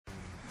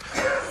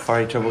All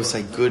right,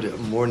 Rabosai, good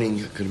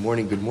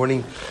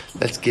morning.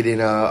 Let's get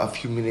in a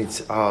few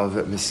minutes of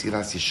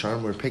Mesilas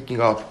Yesharim. We're picking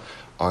up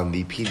on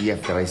the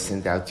PDF that I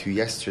sent out to you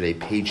yesterday,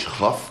 page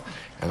Chaf,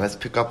 and let's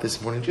pick up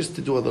this morning just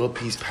to do a little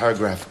piece,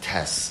 paragraph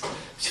test.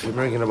 So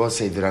remember,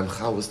 Rabosai, that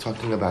Ramchal was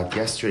talking about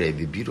yesterday,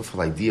 the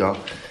beautiful idea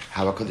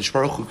how HaKadosh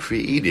Baruch Hu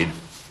created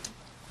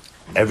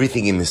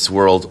everything in this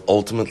world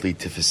ultimately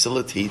to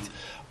facilitate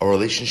a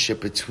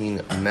relationship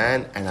between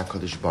man and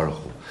HaKadosh Baruch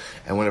Hu.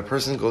 And when a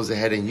person goes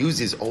ahead and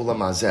uses Olam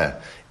Hazeh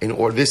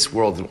this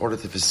world in order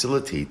to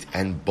facilitate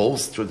and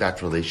bolster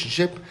that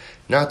relationship,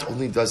 not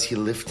only does he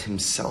lift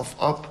himself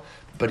up,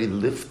 but he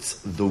lifts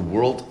the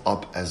world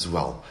up as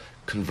well.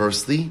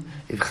 Conversely,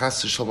 if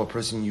Chas V'Shalom a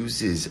person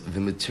uses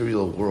the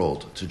material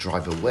world to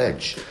drive a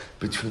wedge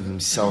between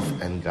himself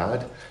and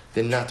God,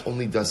 then not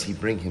only does he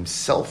bring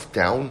himself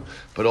down,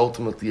 but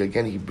ultimately,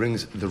 again, he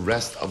brings the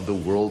rest of the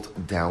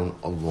world down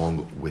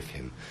along with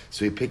him.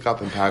 So we pick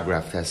up in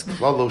paragraph test,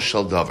 Klalo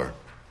Shel Davar.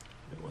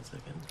 Wait 1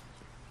 second.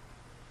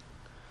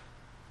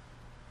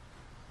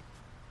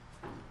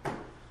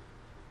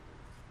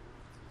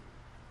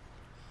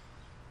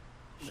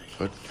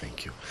 Good,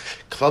 thank you.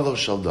 Klalo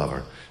Shel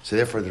Davar. So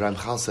therefore, the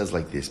Ramchal says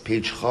like this,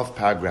 page Chav,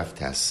 paragraph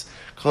test.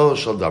 Klalo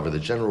Shel Davar, the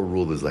general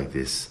rule is like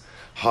this.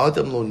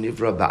 Ha'adam lo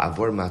nivra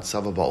ba'avor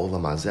matzavo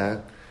ba'olam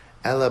hazeh,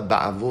 ela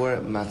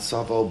ba'avor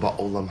matzavo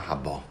ba'olam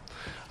haba.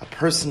 A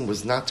person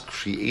was not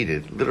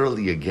created,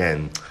 literally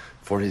again,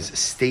 for his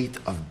state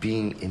of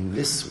being in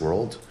this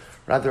world.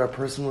 Rather, a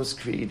person was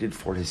created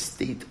for his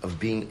state of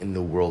being in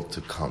the world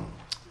to come.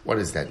 What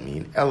does that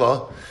mean?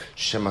 Ela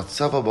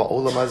shematzavo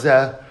ba'olam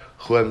hazeh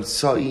hu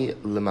emtzai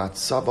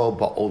lematzavo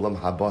ba'olam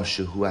haba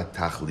shehu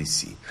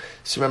atachlisi.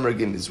 So remember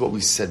again, this is what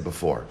we said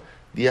before.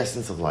 The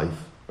essence of life.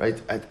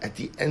 Right? At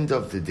the end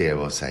of the day, I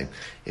will say,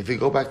 if we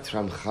go back to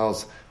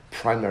Ramchal's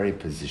primary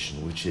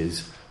position, which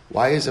is,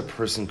 why is a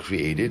person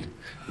created?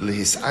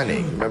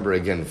 Lehisane. Remember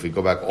again, if we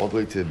go back all the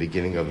way to the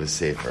beginning of the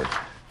Sefer,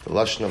 the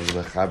Lashon of the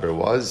Mechaber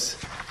was,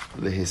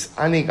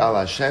 Lehisane al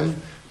Hashem,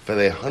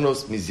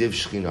 velehanos miziv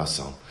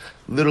shchinasam.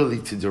 Literally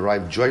to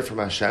derive joy from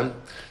Hashem,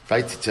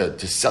 right?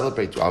 To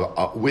celebrate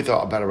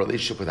about a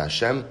relationship with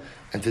Hashem,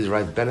 and to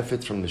derive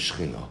benefit from the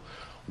Shekhinah.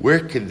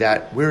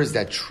 Where is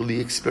that truly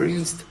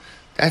experienced?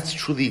 That's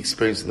truly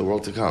experienced in the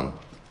world to come.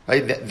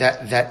 Right?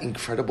 That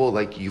incredible,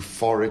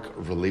 euphoric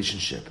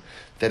relationship,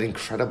 that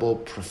incredible,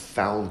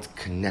 profound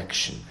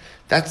connection.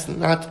 That's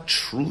not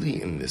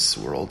truly in this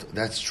world.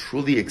 That's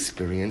truly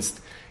experienced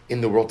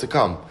in the world to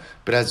come.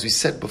 But as we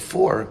said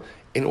before,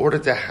 in order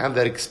to have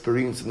that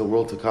experience in the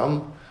world to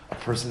come, a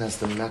person has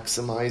to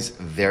maximize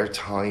their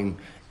time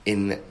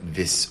in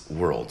this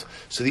world.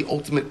 So the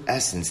ultimate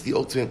essence,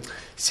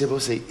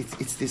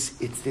 it's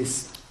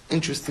this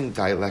interesting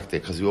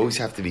dialectic, because we always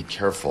have to be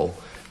careful.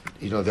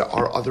 There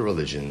are other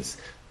religions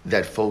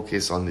that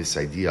focus on this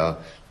idea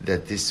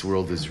that this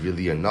world is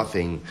really a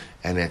nothing,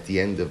 and at the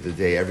end of the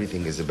day,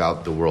 everything is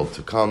about the world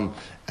to come.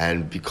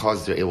 And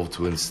because they're able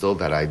to instill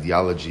that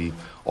ideology,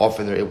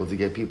 often they're able to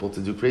get people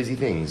to do crazy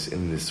things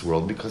in this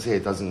world because, hey,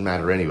 it doesn't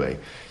matter anyway.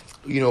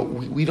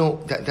 We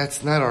don't.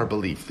 That's not our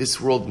belief. This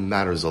world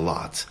matters a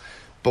lot.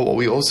 But what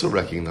we also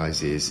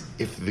recognize is,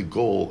 if the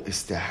goal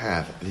is to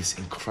have this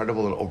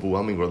incredible and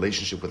overwhelming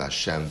relationship with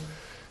Hashem,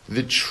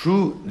 the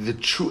true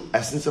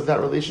essence of that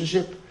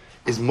relationship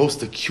is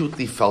most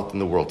acutely felt in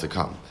the world to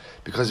come.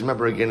 Because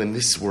remember, again, in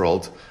this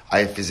world, I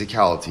have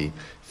physicality.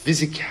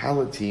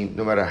 Physicality,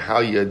 no matter how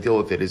you deal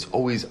with it, is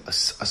always a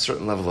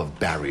certain level of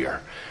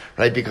barrier,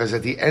 right? Because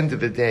at the end of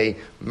the day,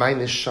 my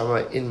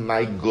neshama in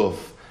my guf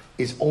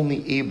is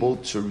only able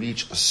to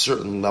reach a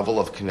certain level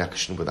of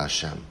connection with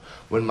Hashem.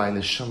 When my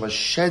neshama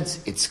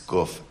sheds its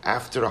guf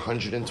after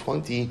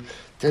 120,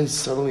 then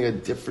suddenly a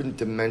different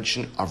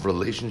dimension of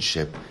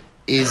relationship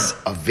is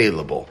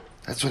available.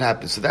 That's what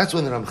happens. So that's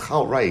when the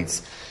Ramchal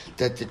writes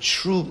that the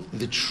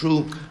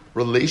true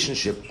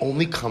relationship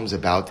only comes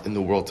about in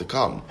the world to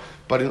come.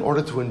 But in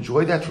order to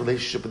enjoy that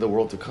relationship in the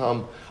world to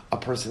come, a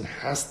person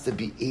has to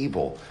be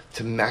able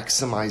to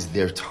maximize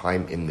their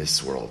time in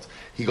this world.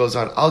 He goes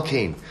on,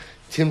 Al-Kain,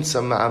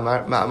 Timsa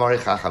ma'amari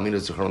chachaminu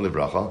zichron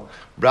livracha,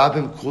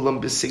 rabim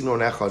kulam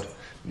b'signon echad,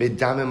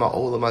 medamim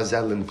ha'olam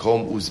hazeh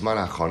limkom uzman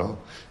hachana,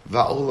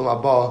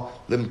 va'olam haba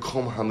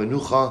limkom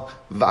hamenucha,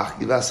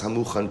 va'achilas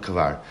hamuchan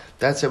kavar.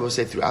 That's what I will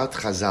say throughout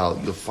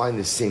Chazal, you'll find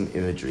the same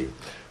imagery.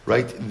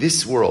 Right?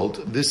 This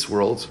world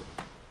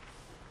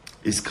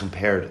is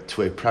compared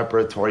to a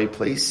preparatory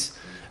place,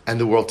 and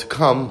the world to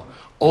come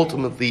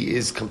ultimately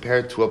is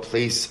compared to a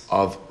place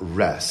of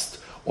rest,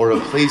 or a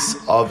place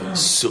of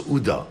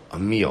su'uda, a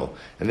meal.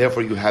 And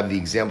therefore you have the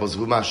examples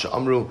of Umasha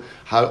Amru,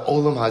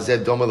 Ha'olam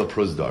hazeh doma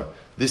leprozdar.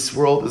 This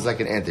world is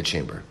like an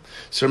antechamber.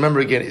 So remember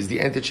again, is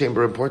the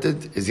antechamber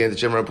important? Is the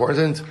antechamber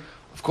important?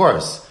 Of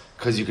course,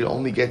 because you can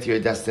only get to your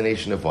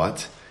destination of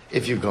what?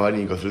 if you go ahead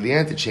and you go through the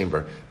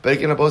antechamber. But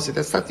again, Abba said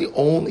that's not the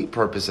only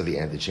purpose of the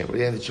antechamber.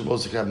 The antechamber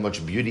also could have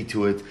much beauty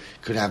to it,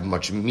 could have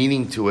much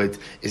meaning to it,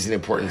 is an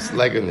important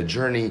leg in the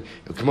journey.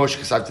 Another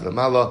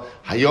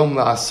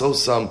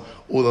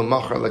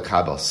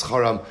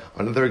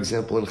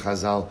example in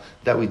Chazal,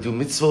 that we do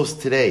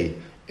mitzvos today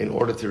in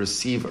order to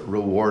receive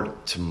reward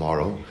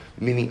tomorrow.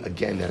 Meaning,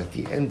 again, that at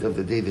the end of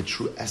the day, the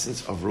true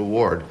essence of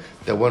reward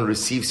that one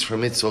receives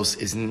from mitzvos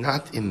is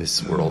not in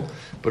this world,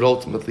 but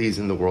ultimately is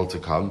in the world to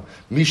come.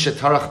 Misha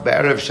tarach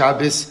be'erev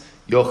Shabbos,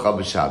 yochal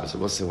b'Shabbos. I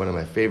will say one of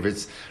my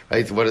favorites,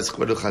 right? What do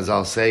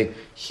Chazal say?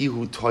 He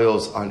who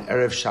toils on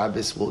Erev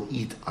Shabbos will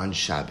eat on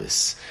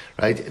Shabbos,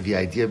 right? The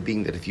idea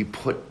being that if you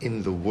put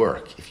in the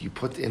work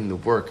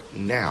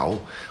now,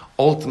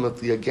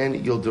 ultimately,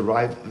 again, you'll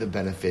derive the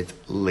benefit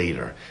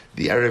later.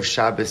 The Erev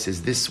Shabbos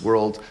is this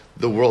world.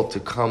 The world to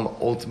come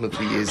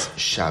ultimately is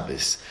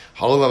Shabbos.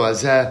 Ha'olam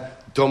hazeh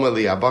doma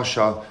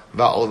liyabasha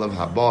va'olam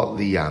haba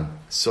liyam.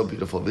 So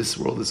beautiful. This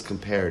world is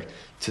compared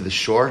to the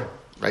shore,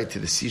 right, to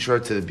the seashore,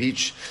 to the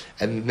beach,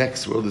 and the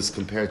next world is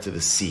compared to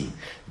the sea.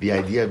 The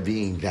idea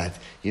being that,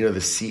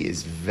 the sea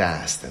is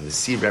vast, and the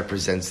sea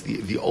represents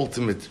the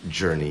ultimate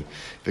journey.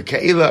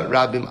 V'ka'ila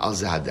rabim al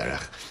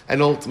zahaderech.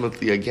 And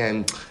ultimately,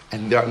 again,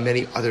 and there are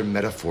many other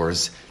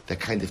metaphors that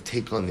kind of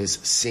take on this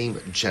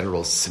same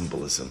general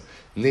symbolism.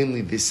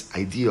 Namely, this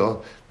idea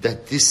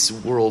that this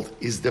world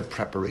is the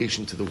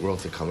preparation to the world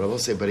to come. And I will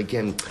say, but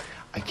again,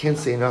 I can't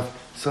say enough.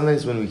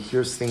 Sometimes when we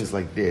hear things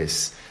like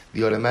this,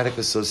 the automatic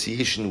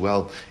association,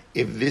 well,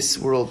 if this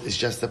world is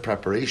just the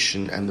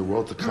preparation and the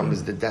world to come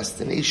is the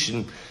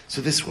destination,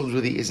 so this world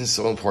really isn't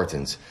so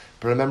important.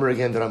 But remember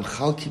again that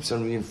Ramchal keeps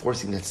on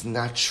reinforcing that's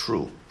not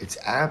true. It's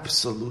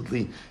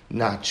absolutely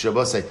not true.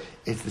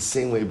 It's the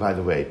same way, by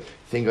the way.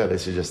 Think about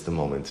this for just a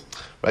moment,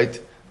 right?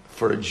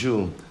 For a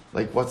Jew,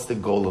 what's the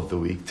goal of the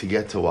week? To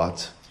get to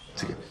what?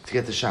 To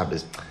get to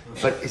Shabbos.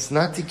 But it's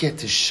not to get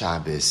to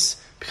Shabbos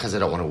because I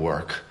don't want to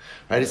work.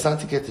 Right? It's not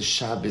to get to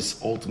Shabbos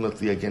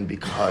ultimately again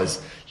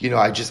because,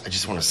 I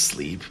just want to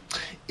sleep.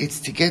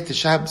 It's to get to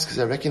Shabbos because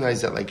I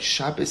recognize that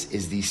Shabbos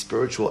is the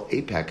spiritual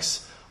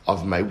apex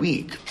of my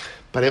week.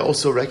 But I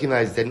also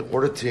recognize that in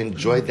order to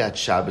enjoy that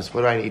Shabbos,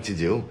 what do I need to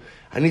do?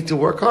 I need to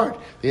work hard.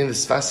 Then the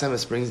Sfas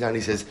Emes brings down,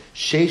 he says,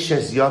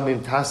 Sheishes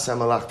yamim taseh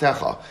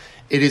malachtecha.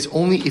 It is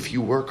only if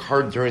you work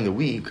hard during the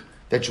week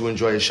that you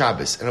enjoy a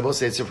Shabbos. And I will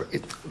say, the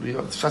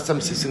Sfas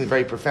Emes says something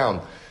very profound.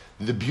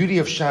 The beauty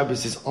of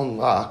Shabbos is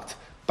unlocked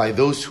by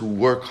those who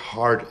work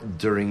hard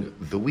during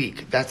the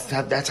week. That's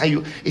how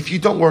you, if you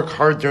don't work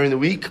hard during the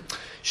week,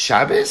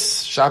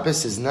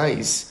 Shabbos is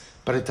nice,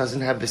 but it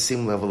doesn't have the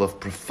same level of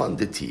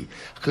profundity.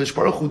 HaKadosh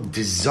Baruch Hu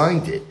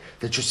designed it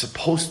that you're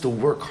supposed to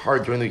work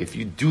hard during the week. If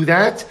you do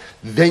that,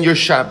 then your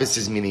Shabbos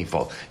is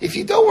meaningful. If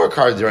you don't work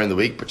hard during the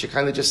week, but you're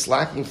kind of just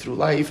slacking through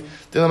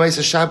life, then the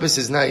Maisa Shabbos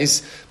is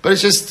nice, but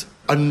it's just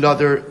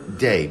another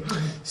day.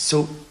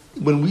 So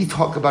when we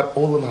talk about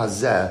Olam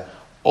Hazeh,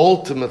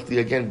 ultimately,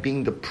 again,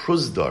 being the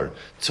prusdar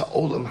to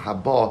Olam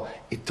Haba,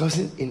 it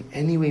doesn't in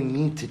any way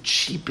mean to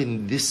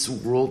cheapen this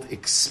world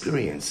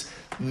experience.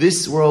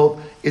 This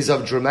world is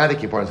of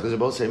dramatic importance. Because we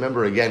both say,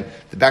 remember again,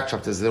 the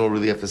backdrop does, then we'll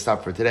really have to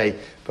stop for today.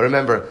 But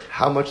remember,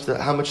 how much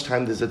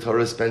time does the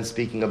Torah spend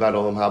speaking about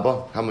Olam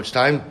Haba? How much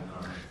time?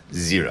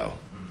 0.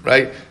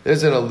 Right?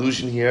 There's an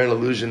allusion here, an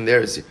allusion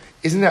there.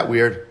 Isn't that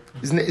weird?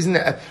 Isn't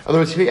that? In other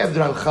words, here you have the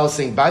Ramchal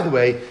saying, by the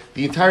way,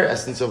 the entire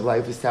essence of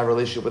life is to have a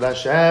relationship with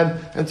Hashem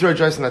and to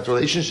rejoice in that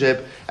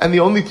relationship. And the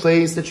only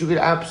place that you could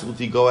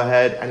absolutely go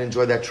ahead and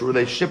enjoy that true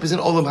relationship is in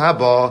Olam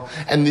Haba.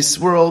 And this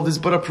world is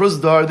but a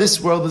prusdar. This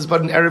world is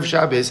but an Erev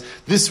Shabbos.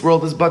 This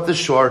world is but the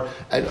shore.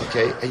 And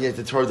yet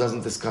the Torah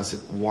doesn't discuss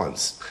it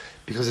once,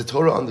 because the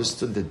Torah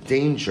understood the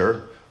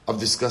danger of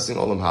discussing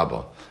Olam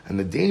Haba. And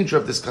the danger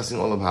of discussing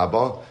Olam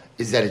Haba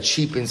is that it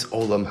cheapens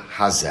Olam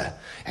Hazeh.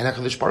 And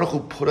HaKadosh Baruch Hu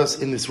put us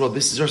in this world.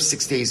 This is our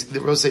 6 days.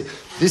 The Rose say,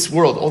 this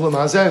world, Olam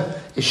Hazeh,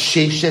 is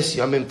Sheishes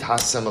Yamim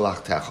Taseh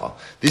Malachtecha.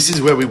 This is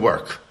where we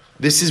work.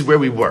 This is where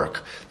we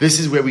work. This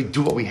is where we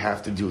do what we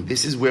have to do.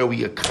 This is where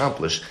we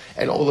accomplish.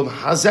 And Olam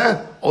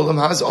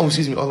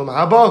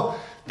Haba,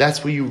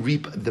 that's where you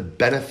reap the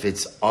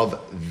benefits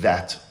of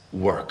that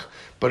work.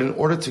 But in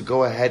order to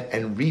go ahead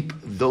and reap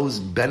those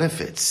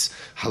benefits,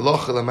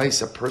 halacha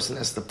l'maisa, a person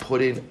has to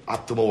put in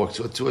optimal work.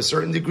 So to a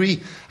certain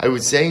degree, I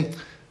would say,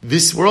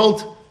 this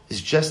world is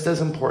just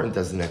as important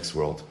as the next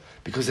world.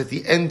 Because at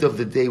the end of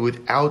the day,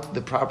 without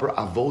the proper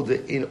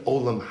avoda in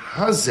Olam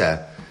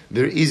Hazeh,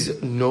 there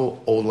is no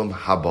Olam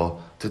Haba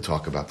to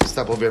talk about. Let's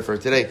stop over here for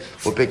today.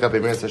 We'll pick up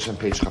Emir Hashem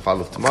page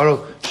Chafalov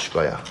tomorrow.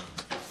 Shkoyach.